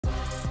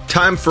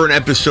Time for an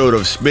episode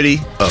of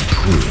Smitty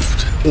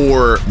Approved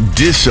or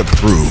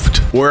Disapproved,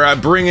 where I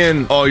bring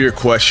in all your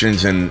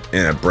questions and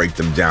I break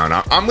them down.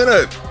 I'm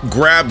gonna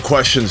grab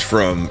questions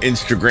from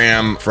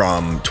Instagram,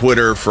 from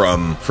Twitter,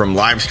 from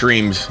live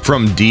streams,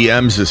 from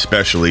DMs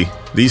especially.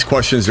 These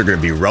questions are gonna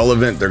be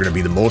relevant. They're gonna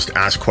be the most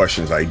asked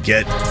questions I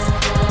get.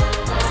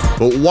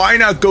 But why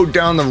not go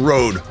down the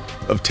road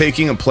of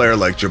taking a player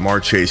like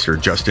Jamar Chase or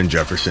Justin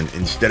Jefferson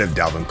instead of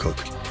Dalvin Cook?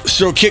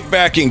 So kick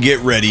back and get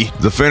ready.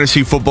 The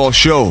Fantasy Football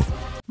Show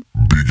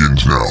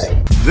begins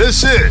now.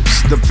 This is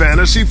the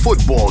Fantasy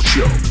Football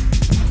Show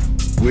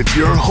with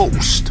your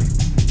host,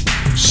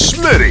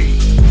 Smitty.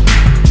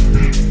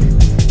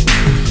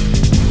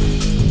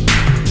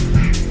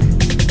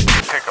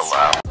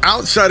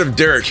 Outside of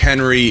Derrick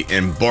Henry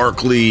and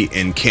Barkley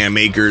and Cam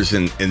Akers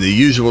and the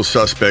usual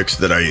suspects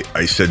that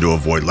I said to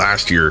avoid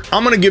last year,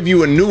 I'm going to give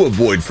you a new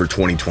avoid for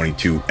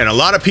 2022. And a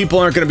lot of people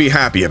aren't going to be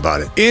happy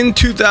about it. In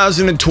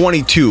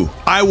 2022,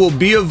 I will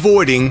be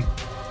avoiding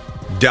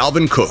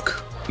Dalvin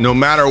Cook, no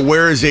matter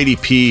where his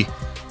ADP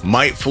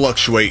might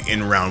fluctuate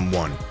in round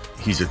one.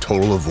 He's a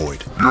total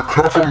avoid. You're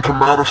cuffing to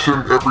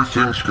Madison,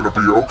 everything's going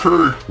to be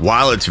okay.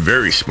 While it's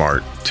very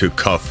smart to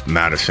cuff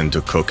Madison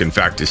to Cook, in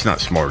fact, it's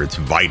not smart, it's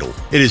vital.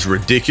 It is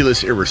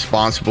ridiculous,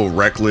 irresponsible,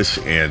 reckless,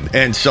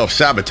 and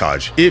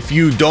self-sabotage if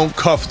you don't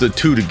cuff the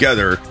two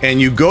together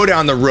and you go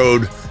down the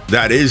road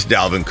that is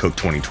Dalvin Cook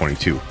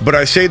 2022. But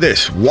I say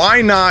this,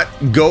 why not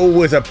go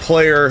with a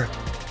player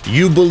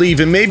you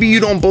believe in? Maybe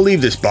you don't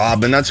believe this,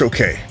 Bob, and that's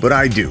okay, but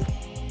I do.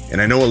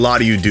 And I know a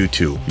lot of you do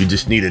too. You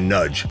just need a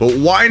nudge. But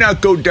why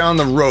not go down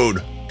the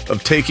road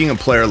of taking a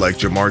player like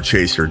Jamar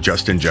Chase or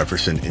Justin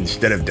Jefferson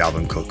instead of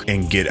Dalvin Cook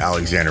and get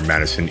Alexander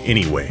Madison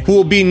anyway, who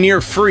will be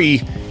near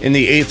free in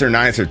the 8th or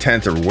 9th or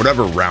 10th or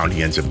whatever round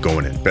he ends up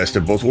going in. Best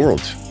of both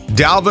worlds.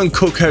 Dalvin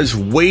Cook has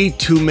way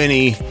too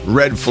many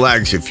red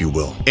flags, if you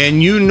will.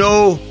 And you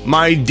know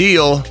my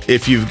deal.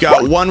 If you've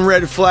got one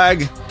red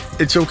flag,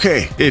 it's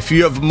okay. If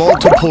you have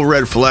multiple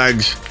red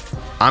flags,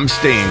 I'm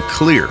staying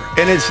clear.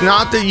 And it's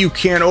not that you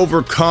can't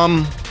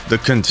overcome the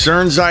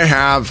concerns I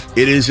have.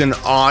 It is an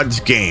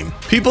odds game.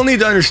 People need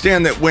to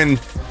understand that when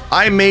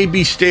I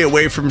maybe stay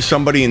away from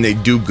somebody and they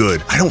do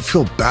good, I don't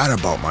feel bad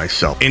about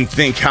myself and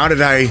think, how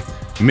did I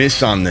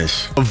miss on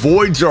this?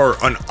 Avoids are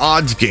an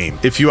odds game.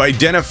 If you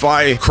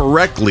identify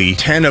correctly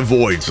 10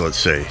 avoids, let's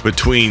say,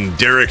 between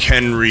Derrick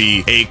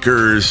Henry,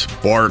 Akers,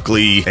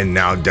 Barkley, and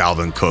now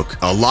Dalvin Cook.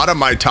 A lot of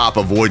my top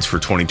avoids for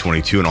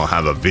 2022, and I'll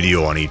have a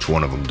video on each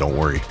one of them, don't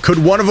worry.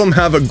 Could one of them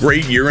have a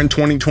great year in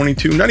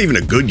 2022? Not even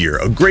a good year,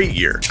 a great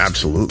year.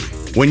 Absolutely.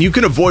 When you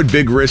can avoid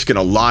big risk in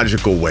a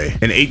logical way,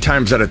 and 8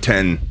 times out of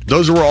 10,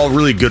 those were all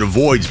really good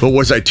avoids. But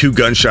was I too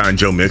gun shy on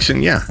Joe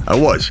Mixon? Yeah, I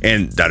was.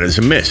 And that is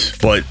a miss.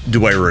 But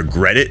do I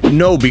regret it?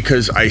 No,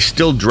 because I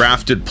still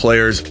drafted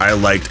players I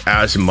liked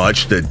as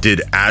much that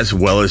did as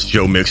well as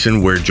Joe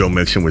Mixon where Joe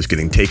Mixon was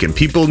getting taken.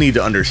 People need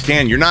to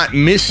understand you're not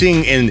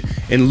missing and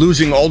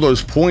losing all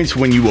those points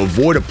when you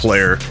avoid a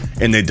player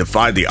and they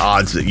defy the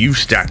odds that you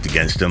stacked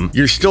against them.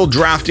 You're still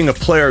drafting a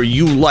player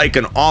you like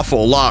an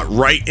awful lot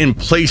right in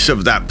place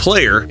of that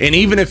player. And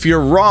even if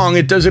you're wrong,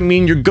 it doesn't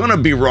mean you're gonna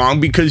be wrong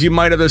because you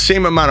might have the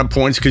same amount of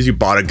points because you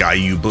bought a guy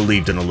you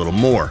believed in a little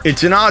more.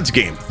 It's an odds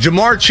game.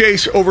 Jamar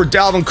Chase over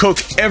Dalvin Cook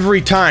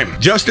every time.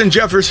 Justin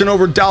Jefferson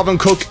over Dalvin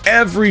Cook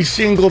every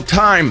single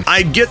time.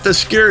 I get the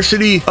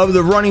scarcity of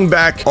the running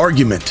back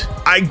argument.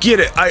 I get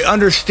it. I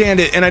understand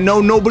it. And I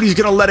know nobody's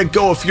going to let it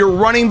go. If you're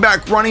running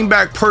back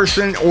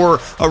person or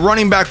a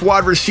running back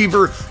wide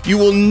receiver, you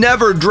will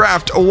never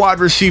draft a wide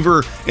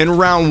receiver in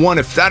round one.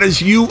 If that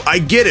is you, I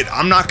get it.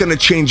 I'm not going to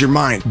change your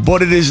mind.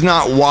 But it is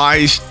not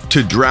wise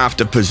to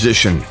draft a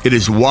position. It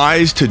is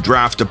wise to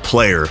draft a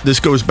player. This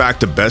goes back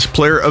to best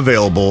player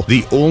available,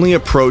 the only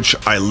approach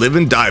I live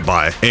and die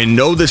by. And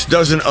no, this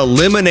doesn't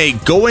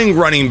eliminate going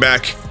running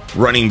back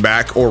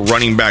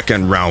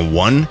in round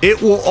one.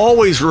 It will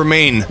always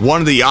remain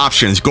one of the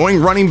options. Going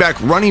running back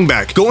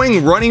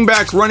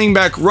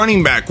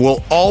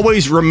will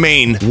always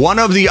remain one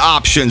of the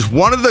options,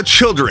 one of the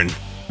children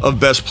of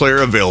best player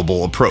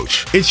available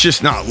approach. It's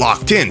just not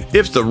locked in.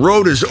 If the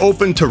road is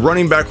open to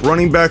running back,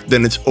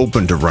 then it's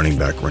open to running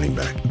back.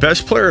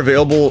 Best player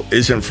available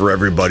isn't for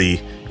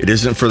everybody. It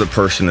isn't for the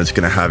person that's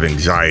going to have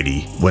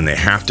anxiety when they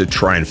have to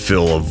try and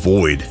fill a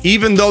void.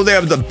 Even though they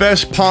have the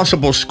best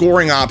possible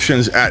scoring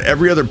options at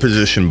every other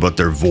position, but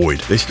they're void.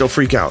 They still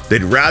freak out.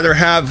 They'd rather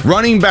have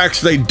running backs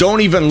they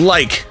don't even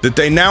like that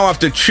they now have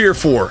to cheer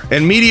for,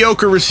 and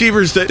mediocre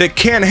receivers that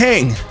can't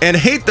hang and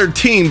hate their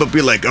team, but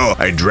be like, oh,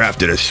 I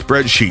drafted a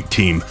spreadsheet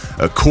team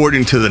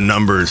according to the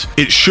numbers.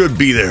 It should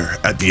be there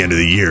at the end of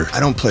the year. I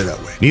don't play that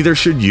way. Neither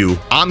should you.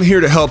 I'm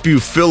here to help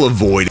you fill a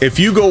void. If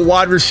you go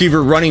wide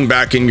receiver, running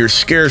back, and you're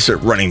scared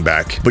at running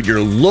back, but you're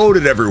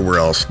loaded everywhere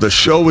else, the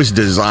show is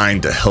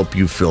designed to help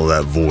you fill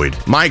that void.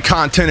 My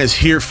content is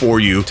here for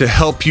you to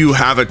help you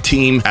have a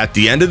team at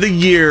the end of the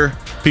year.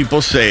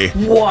 People say,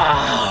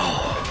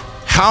 wow,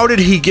 How did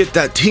he get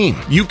that team?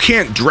 You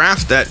can't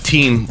draft that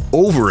team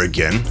over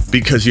again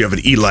because you have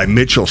an Eli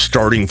Mitchell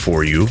starting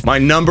for you. My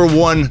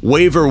 #1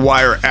 waiver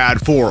wire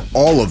ad for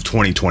all of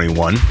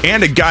 2021,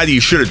 and a guy that you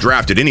should have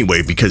drafted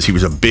anyway because he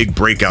was a big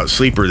breakout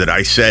sleeper that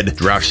I said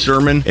draft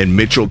Sermon and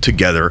Mitchell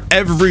together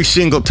every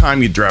single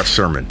time you draft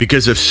Sermon.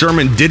 Because if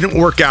Sermon didn't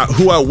work out,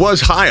 who I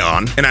was high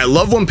on, and I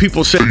love when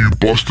people say, You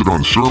busted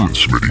on Sermon,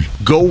 Smitty.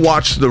 go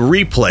watch the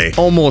replay.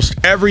 Almost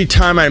every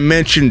time I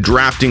mention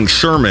drafting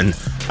Sermon,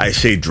 I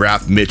say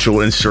draft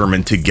Mitchell and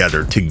Sermon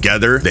together.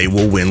 Together, they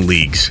will win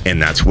leagues.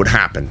 And that's what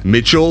happened.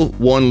 Mitchell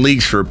won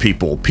leagues for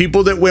people.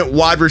 People that went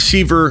wide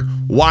receiver,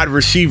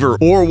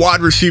 or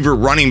wide receiver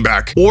running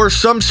back, or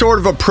some sort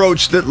of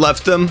approach that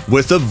left them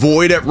with a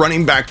void at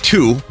running back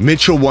 2.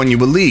 Mitchell won you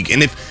a league.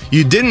 And if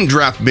you didn't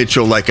draft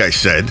Mitchell, like I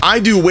said, I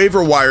do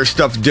waiver wire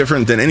stuff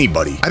different than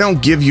anybody. I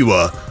don't give you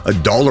a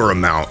dollar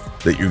amount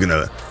that you're going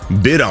to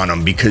bid on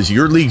them because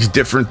your league's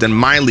different than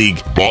my league.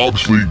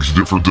 Bob's league's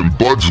different than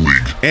Bud's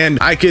league. And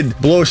I could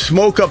blow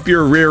smoke up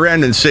your rear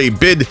end and say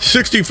bid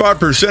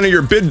 65% of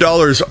your bid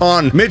dollars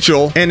on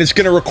Mitchell, and it's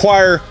going to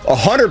require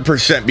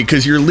 100%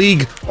 because your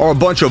league are a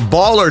bunch of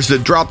ballers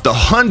that drop the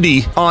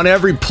hundy on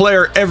every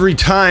player every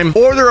time,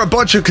 or they're a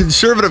bunch of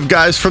conservative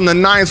guys from the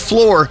 9th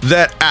floor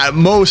that at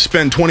most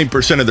spend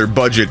 20% of their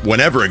budget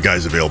whenever a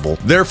guy's available.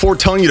 Therefore,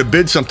 telling you to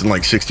bid something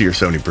like 60 or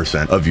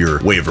 70% of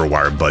your waiver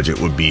wire budget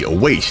would be a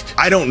waste.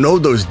 I don't know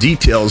those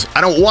details.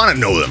 I don't want to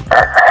know them. Hey,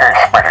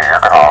 Smitty, you're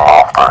gonna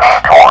love this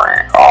story.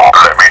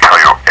 Let me tell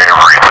you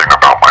everything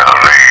about my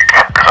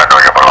league, because I know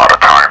you have a lot of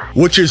time.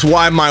 Which is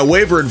why my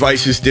waiver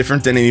advice is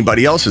different than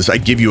anybody else's. I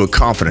give you a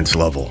confidence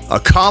level. A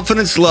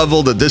confidence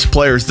level that this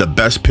player is the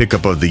best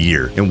pickup of the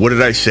year. And what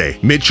did I say?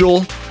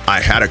 Mitchell,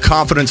 I had a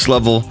confidence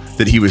level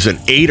that he was an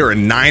 8 or a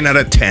 9 out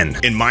of 10,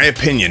 in my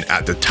opinion,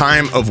 at the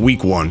time of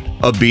week 1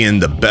 of being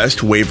the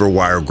best waiver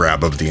wire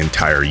grab of the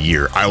entire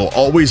year. I will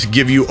always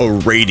give you a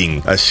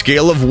rating, a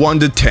scale of 1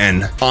 to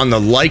 10 on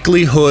the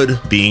likelihood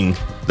being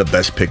the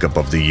best pickup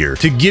of the year,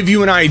 to give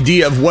you an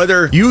idea of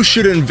whether you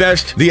should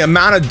invest the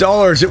amount of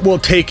dollars it will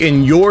take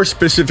in your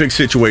specific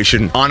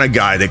situation on a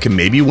guy that can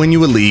maybe win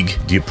you a league.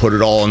 Do you put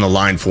it all on the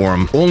line for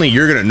him? Only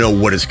you're going to know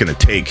what it's going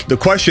to take. The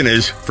question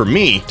is, for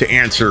me to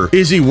answer,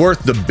 is he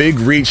worth the big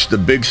reach, the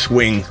big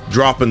swing,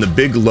 dropping the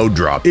big load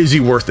drop? Is he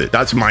worth it?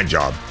 That's my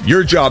job.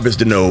 Your job is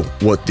to know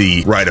what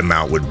the right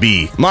amount would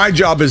be. My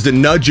job is to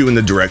nudge you in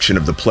the direction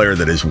of the player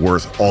that is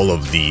worth all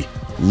of the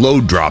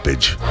load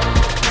droppage.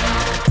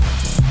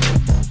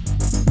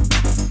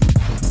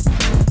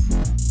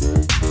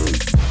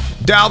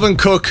 Dalvin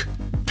Cook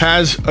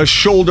has a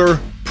shoulder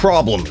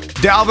problem.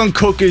 Dalvin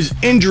Cook is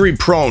injury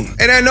prone.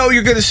 And I know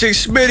you're going to say,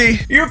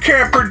 Smitty, you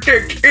can't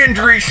predict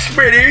injury,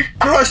 Smitty.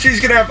 Plus,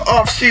 he's going to have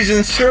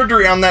off-season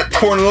surgery on that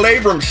torn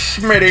labrum,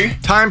 Smitty.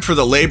 Time for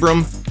the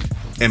labrum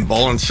and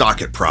ball and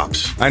socket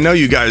props. I know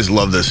you guys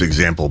love this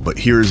example, but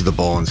here's the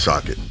ball and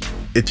socket.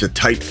 It's a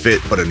tight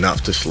fit, but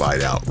enough to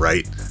slide out,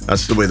 right?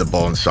 That's the way the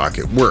ball and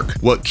socket work.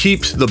 What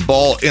keeps the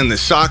ball in the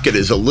socket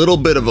is a little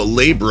bit of a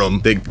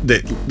labrum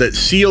that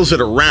seals it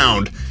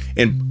around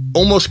and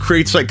almost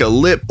creates like a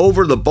lip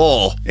over the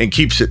ball and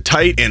keeps it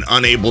tight and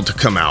unable to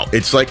come out.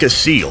 It's like a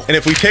seal. And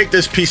if we take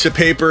this piece of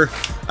paper,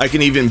 I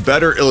can even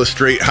better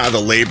illustrate how the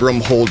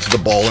labrum holds the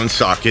ball and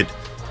socket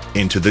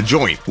into the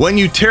joint. When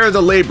you tear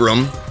the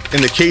labrum,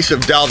 in the case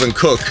of Dalvin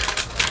Cook,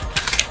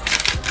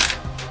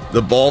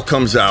 the ball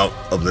comes out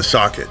of the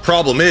socket.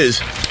 Problem is,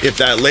 if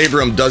that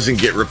labrum doesn't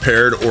get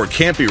repaired or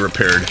can't be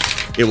repaired,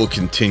 it will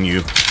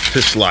continue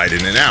to slide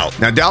in and out.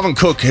 Now, Dalvin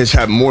Cook has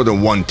had more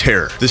than one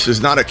tear. This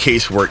is not a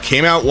case where it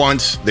came out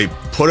once, they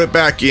put it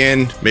back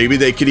in, maybe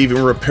they could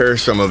even repair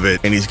some of it,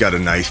 and he's got a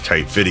nice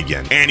tight fit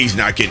again. And he's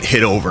not getting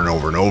hit over and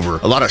over and over.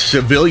 A lot of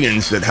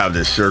civilians that have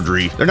this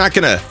surgery, they're not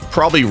gonna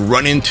probably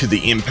run into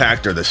the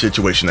impact or the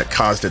situation that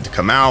caused it to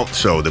come out,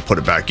 so they put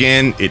it back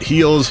in, it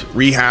heals,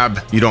 rehab,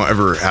 you don't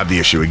ever have the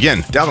issue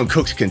again. Dalvin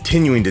Cook's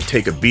continuing to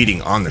take a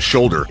beating on the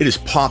shoulder. It has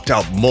popped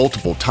out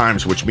multiple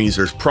times, which means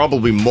there's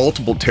probably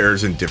multiple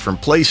tears in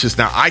different places.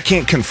 Now, I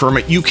can't confirm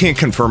it, you can't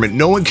confirm it,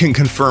 no one can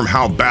confirm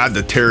how bad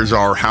the tears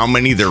are, how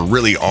many there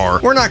really are.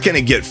 We're not going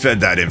to get fed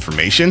that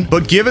information,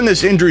 but given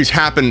this injury's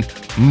happened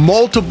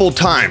multiple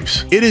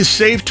times, it is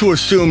safe to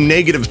assume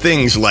negative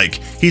things like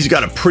he's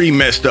got a pretty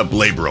messed up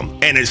labrum,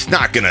 and it's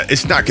not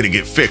gonna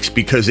get fixed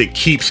because it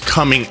keeps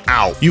coming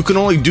out. You can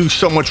only do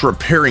so much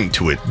repairing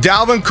to it.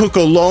 Dalvin Cook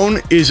alone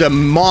is a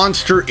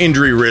monster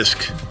injury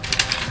risk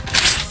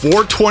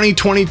for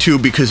 2022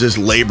 because his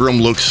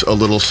labrum looks a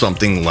little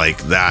something like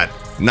that.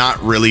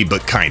 Not really,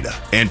 but kinda.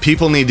 And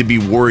people need to be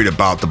worried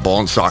about the ball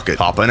and socket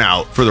popping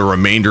out for the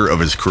remainder of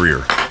his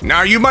career.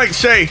 Now you might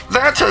say,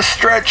 that's a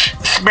stretch,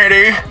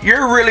 Smitty.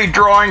 You're really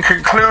drawing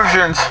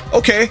conclusions.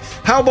 Okay,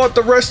 how about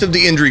the rest of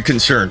the injury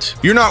concerns?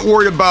 You're not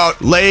worried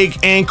about leg,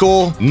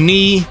 ankle,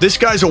 knee. This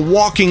guy's a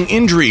walking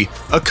injury,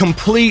 a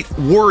complete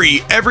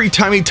worry every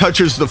time he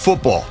touches the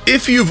football.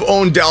 If you've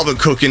owned Dalvin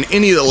Cook in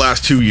any of the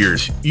last 2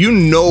 years, you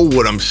know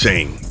what I'm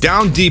saying.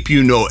 Down deep,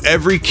 you know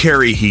every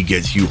carry he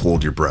gets, you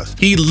hold your breath.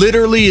 He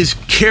literally is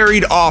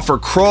carried off or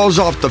crawls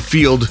off the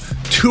field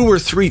 2 or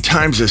 3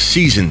 times a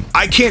season.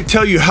 I can't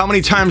tell you how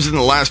many times in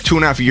the last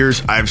 2.5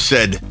 years I've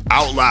said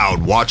out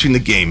loud watching the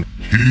game,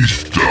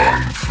 he's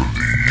done for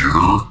the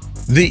year.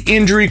 the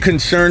injury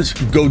concerns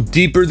go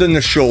deeper than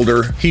the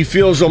shoulder. He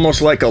feels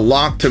almost like a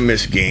lock to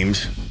miss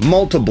games,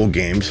 multiple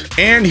games,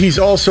 and he's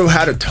also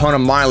had a ton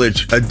of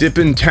mileage. A dip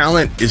in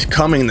talent is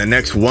coming in the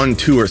next 1,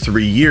 2, or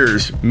 3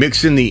 years.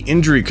 Mix in the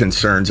injury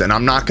concerns, and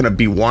I'm not going to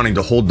be wanting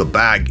to hold the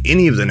bag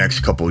any of the next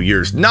couple of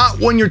years. Not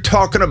when you're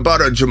talking about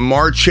a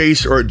Jamar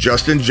Chase or a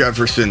Justin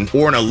Jefferson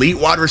or an elite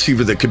wide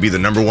receiver that could be the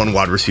 #1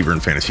 wide receiver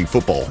in fantasy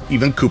football,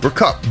 even Cooper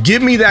Kupp.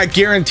 Give me that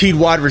guaranteed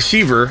wide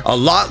receiver, a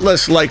lot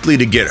less likely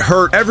to get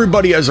hurt.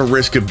 Everybody has a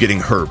risk of getting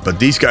hurt, but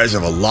these guys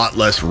have a lot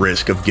less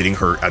risk of getting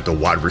hurt at the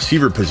wide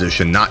receiver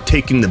position, not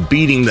taking the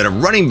beating that a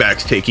running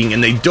back's taking,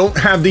 and they don't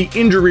have the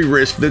injury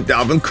risk that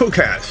Dalvin Cook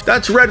has.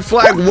 That's red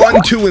flag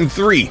 1, 2, and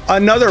 3.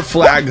 Another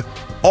flag,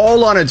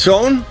 all on its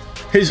own,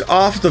 his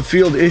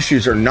off-the-field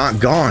issues are not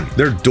gone.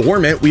 They're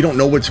dormant. We don't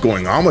know what's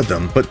going on with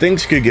them, but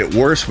things could get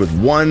worse with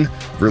one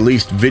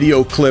released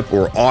video clip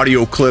or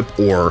audio clip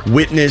or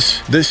witness.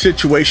 This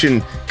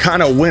situation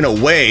kind of went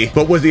away,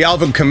 but with the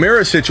Alvin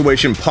Kamara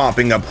situation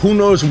popping up, who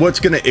knows what's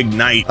going to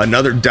ignite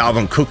another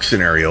Dalvin Cook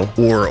scenario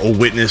or a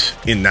witness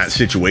in that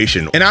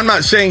situation. And I'm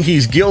not saying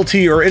he's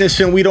guilty or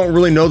innocent. We don't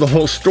really know the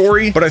whole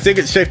story, but I think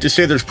it's safe to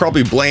say there's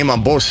probably blame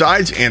on both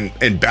sides, and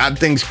bad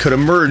things could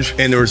emerge,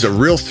 and there was a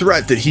real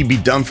threat that he be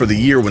done for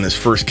the year when this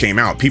first came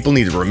out. People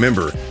need to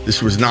remember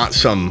this was not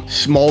some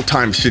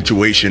small-time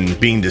situation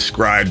being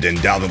described and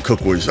Dalvin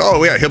Cook was,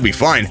 oh yeah, he'll be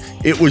fine.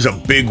 It was a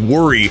big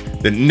worry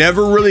that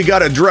never really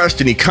got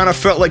addressed, and he kind of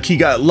felt like he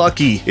got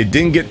lucky. It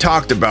didn't get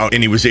talked about,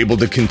 and he was able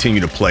to continue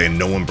to play, and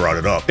no one brought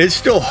it up. It's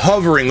still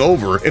hovering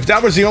over. If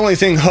that was the only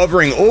thing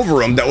hovering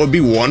over him, that would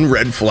be one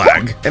red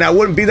flag, and I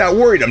wouldn't be that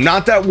worried. I'm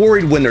not that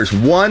worried when there's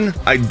one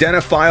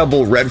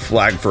identifiable red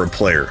flag for a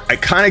player. I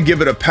kind of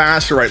give it a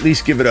pass, or at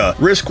least give it a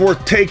risk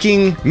worth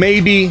taking,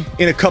 maybe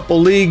in a couple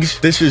leagues.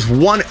 This is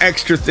one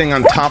extra thing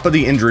on top of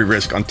the injury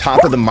risk, on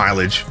top of the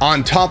mileage,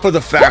 on top of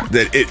the fact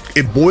that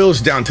it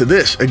boils down to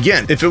this.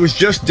 Again, if it was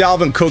just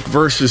Dalvin Cook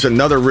versus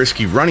another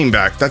risky running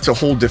back, that's a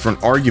whole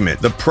different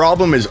argument. The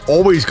problem is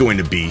always going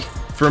to be,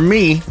 for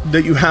me,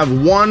 that you have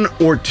 1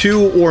 or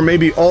 2 or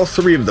maybe all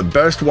 3 of the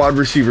best wide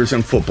receivers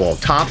in football,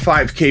 top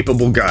 5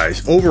 capable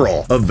guys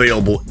overall,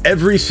 available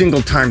every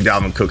single time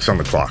Dalvin Cook's on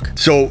the clock.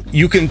 So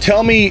you can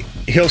tell me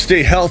he'll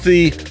stay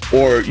healthy,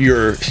 or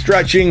you're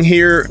stretching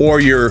here, or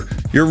you're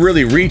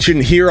really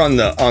reaching here on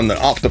the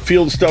off the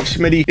field stuff,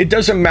 Smitty. It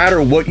doesn't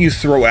matter what you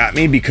throw at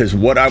me, because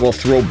what I will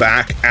throw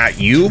back at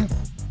you,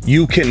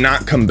 you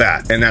cannot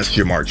combat. And that's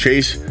Jamar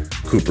Chase,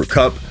 Cooper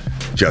Kupp,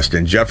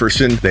 Justin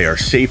Jefferson. They are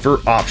safer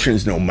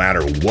options no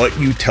matter what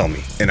you tell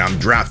me. And I'm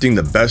drafting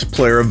the best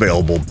player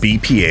available,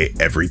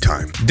 BPA, every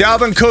time.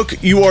 Dalvin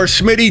Cook, you are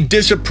Smitty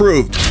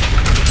disapproved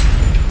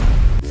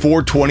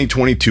for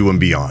 2022 and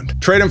beyond.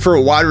 Trade him for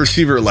a wide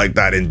receiver like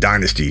that in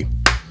Dynasty.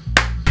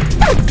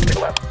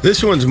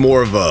 This one's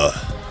more of a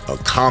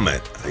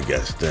comment, I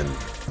guess,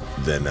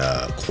 than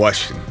a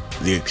question.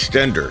 The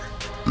Extender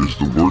is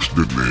the worst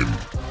nickname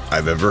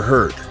I've ever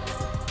heard.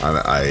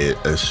 I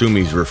assume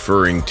he's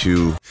referring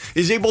to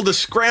is able to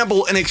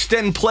scramble and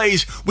extend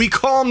plays. We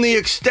call him the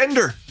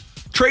Extender.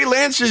 Trey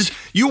Lance's,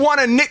 you want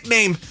a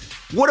nickname?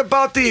 What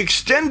about the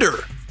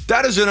Extender?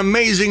 That is an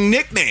amazing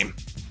nickname.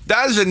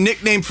 That is a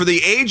nickname for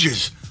the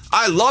ages.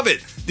 I love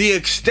it. The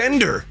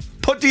Extender.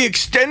 Put the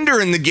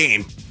Extender in the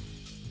game.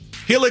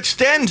 He'll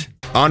extend.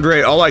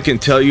 Andre, all I can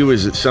tell you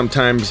is that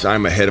sometimes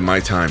I'm ahead of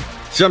my time.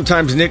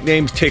 Sometimes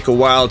nicknames take a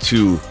while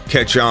to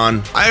catch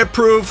on. I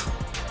approve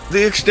the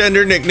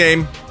Extender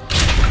nickname.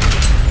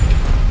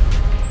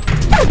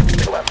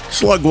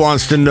 Slug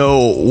wants to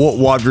know what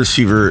wide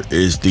receiver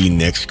is the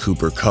next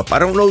Cooper Kupp. I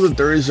don't know that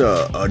there is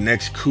a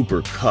next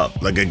Cooper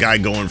Kupp, like a guy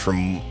going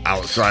from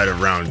outside of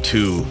round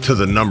 2 to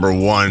the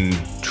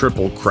 #1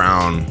 triple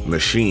crown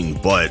machine.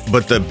 But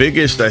the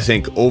biggest, I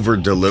think, over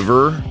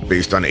deliverer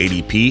based on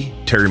ADP,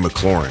 Terry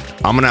McLaurin.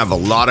 I'm gonna have a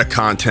lot of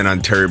content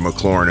on Terry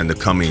McLaurin in the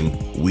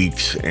coming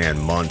weeks and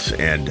months,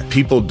 and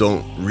people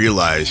don't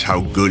realize how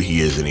good he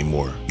is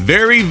anymore.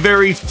 Very,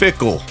 very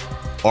fickle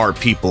are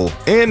people,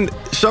 and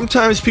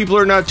sometimes people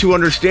are not too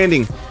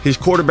understanding. His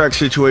quarterback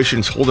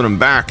situation's holding him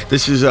back.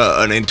 This is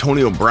an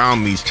Antonio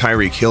Brown meets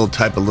Tyreek Hill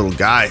type of little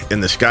guy,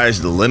 and the sky's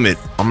the limit.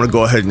 I'm gonna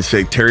go ahead and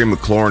say Terry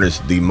McLaurin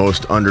is the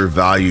most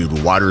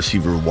undervalued wide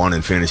receiver 1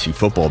 in fantasy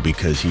football,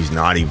 because he's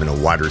not even a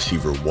wide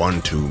receiver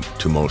 1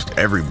 to most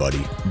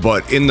everybody.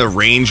 But in the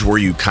range where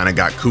you kind of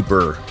got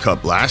Cooper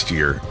Kupp last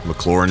year,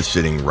 McLaurin's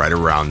sitting right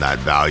around that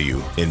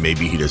value, and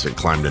maybe he doesn't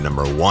climb to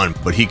 #1,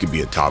 but he could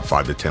be a top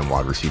 5 to 10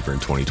 wide receiver in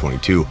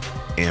 2022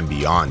 and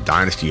beyond.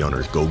 Dynasty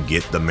owners, go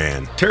get the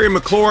man. Terry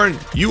McLaurin,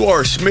 you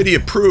are Smitty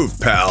approved,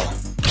 pal.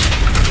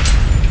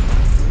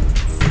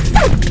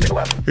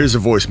 Here's a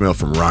voicemail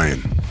from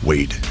Ryan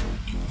Wade.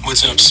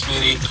 What's up,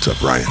 Smitty? What's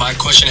up, Ryan? My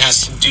question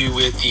has to do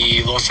with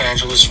the Los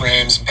Angeles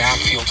Rams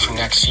backfield for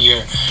next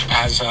year.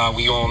 As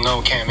we all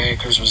know, Cam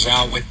Akers was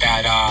out with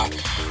that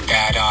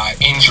that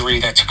injury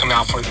that took him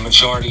out for the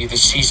majority of the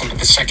season. But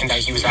the second that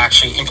he was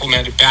actually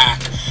implemented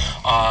back,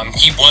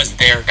 he was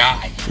their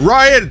guy.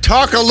 Ryan,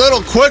 talk a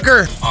little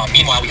quicker.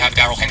 Meanwhile, we have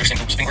Darrell Henderson,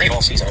 who's been great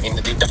all season. I mean,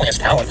 he definitely has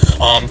talent.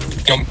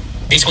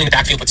 Basically in the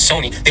backfield with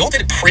Sony, they all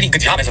did a pretty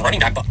good job as a running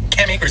back, but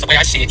Cam Akers, the way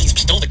I see it, he's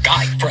still the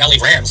guy for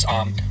LA Rams.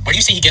 Where do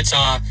you see he gets,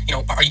 are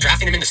you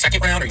drafting him in the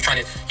second round? Are you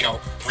trying to,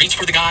 reach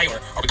for the guy, or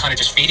are we kind of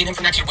just fading him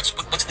for next year?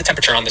 What's the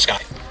temperature on this guy?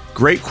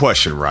 Great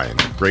question, Ryan.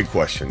 Great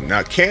question.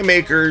 Now, Cam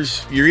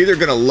Akers, you're either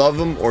going to love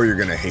him or you're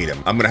going to hate him.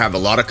 I'm going to have a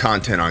lot of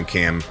content on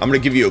Cam. I'm going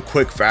to give you a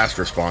quick, fast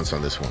response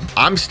on this one.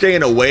 I'm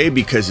staying away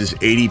because his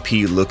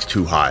ADP looks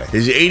too high.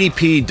 His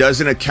ADP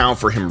doesn't account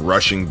for him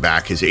rushing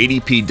back. His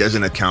ADP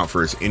doesn't account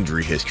for his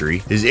injury history.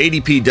 His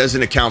ADP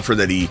doesn't account for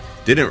that he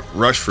didn't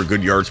rush for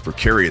good yards per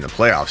carry in the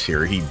playoffs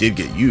here. He did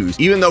get used,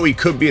 even though he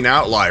could be an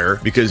outlier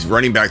because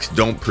running backs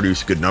don't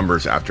produce good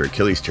numbers after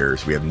Achilles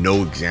tears. We have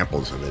no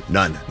examples of it.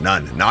 None.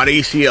 Not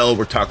ACL.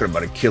 We're talking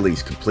about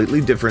Achilles, completely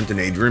different than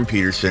Adrian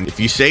Peterson. If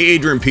you say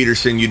Adrian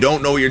Peterson, you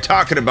don't know what you're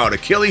talking about.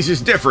 Achilles is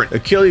different.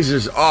 Achilles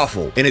is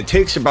awful, and it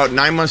takes about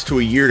 9 months to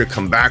a year to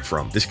come back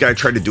from. This guy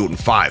tried to do it in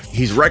 5.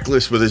 He's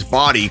reckless with his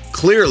body,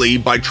 clearly,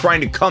 by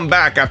trying to come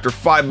back after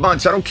 5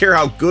 months. I don't care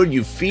how good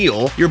you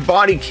feel. Your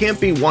body can't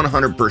be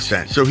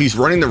 100%. So he's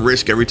running the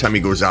risk every time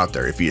he goes out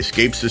there. If he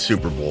escapes the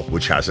Super Bowl,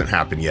 which hasn't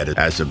happened yet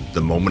as of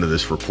the moment of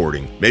this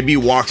recording, maybe he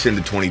walks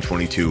into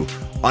 2022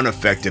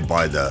 unaffected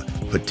by the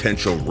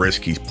potential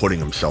risk he's putting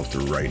himself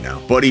through right now.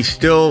 But he's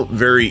still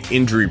very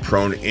injury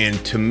prone,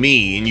 and to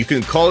me, and you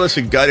can call this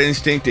a gut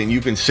instinct, and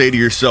you can say to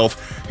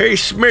yourself, hey,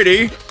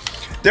 Smitty,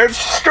 that's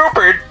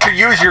stupid to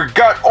use your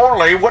gut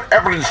only. What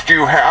evidence do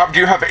you have? Do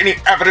you have any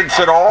evidence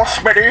at all,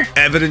 Smitty?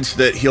 Evidence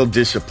that he'll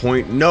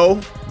disappoint?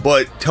 No.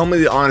 But tell me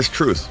the honest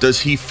truth. Does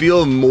he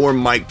feel more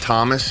Mike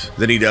Thomas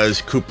than he does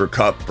Cooper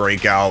Kupp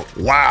breakout?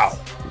 Wow.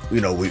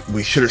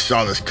 We should have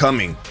saw this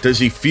coming. Does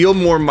he feel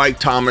more Mike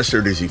Thomas,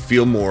 or does he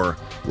feel more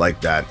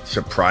like that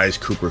surprise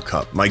Cooper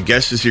Kupp? My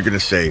guess is you're going to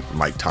say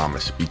Mike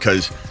Thomas,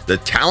 because the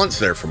talent's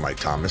there for Mike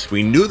Thomas.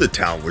 We knew the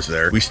talent was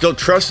there. We still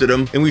trusted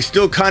him, and we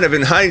still kind of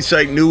in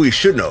hindsight knew we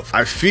shouldn't have.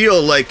 I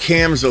feel like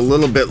Cam's a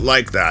little bit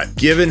like that,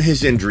 given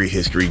his injury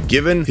history,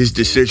 given his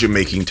decision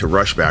making to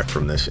rush back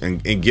from this,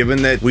 and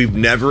given that we've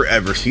never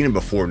ever seen him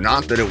before.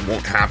 Not that it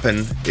won't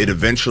happen, it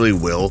eventually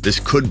will.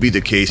 This could be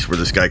the case where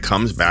this guy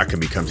comes back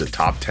and becomes a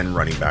top 10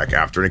 running back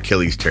after an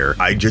Achilles tear.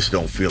 I just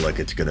don't feel like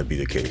it's going to be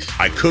the case.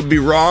 I could be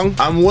wrong.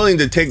 I'm willing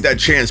to take that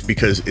chance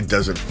because it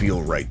doesn't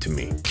feel right to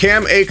me.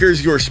 Cam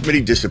Akers, your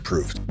Smitty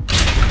disapproved.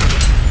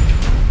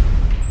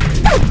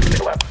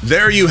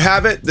 There you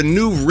have it, the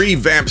new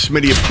revamped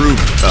Smitty approved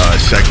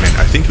segment.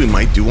 I think we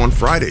might do on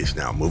Fridays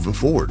now moving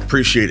forward.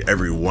 Appreciate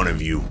every one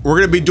of you. We're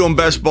going to be doing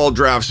best ball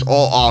drafts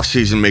all off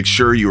season. Make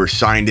sure you are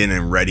signed in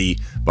and ready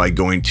by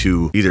going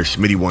to either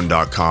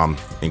smitty1.com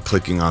and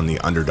clicking on the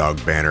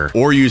Underdog banner,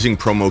 or using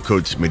promo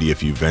code Smitty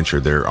if you venture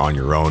there on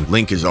your own.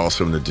 Link is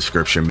also in the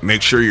description.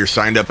 Make sure you're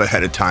signed up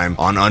ahead of time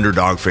on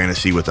Underdog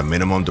Fantasy with a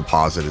minimum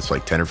deposit. It's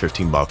like 10 or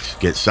 15 bucks.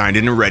 Get signed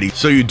in and ready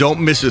so you don't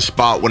miss a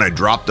spot when I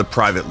drop the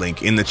private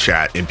link in the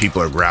chat and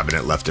people are grabbing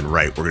it left and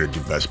right. We're going to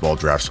do best ball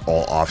drafts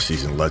all off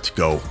season. Let's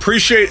go.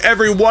 Appreciate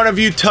every one of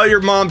you. Tell your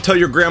mom, tell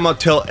your grandma,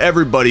 tell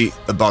everybody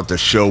about the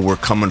show. We're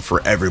coming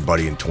for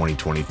everybody in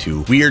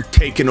 2022. We are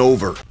taking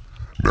over.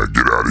 Now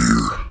get out of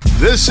here.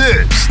 This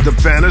is the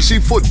Fantasy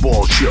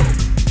Football Show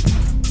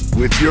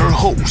with your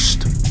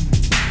host,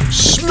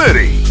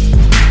 Smitty.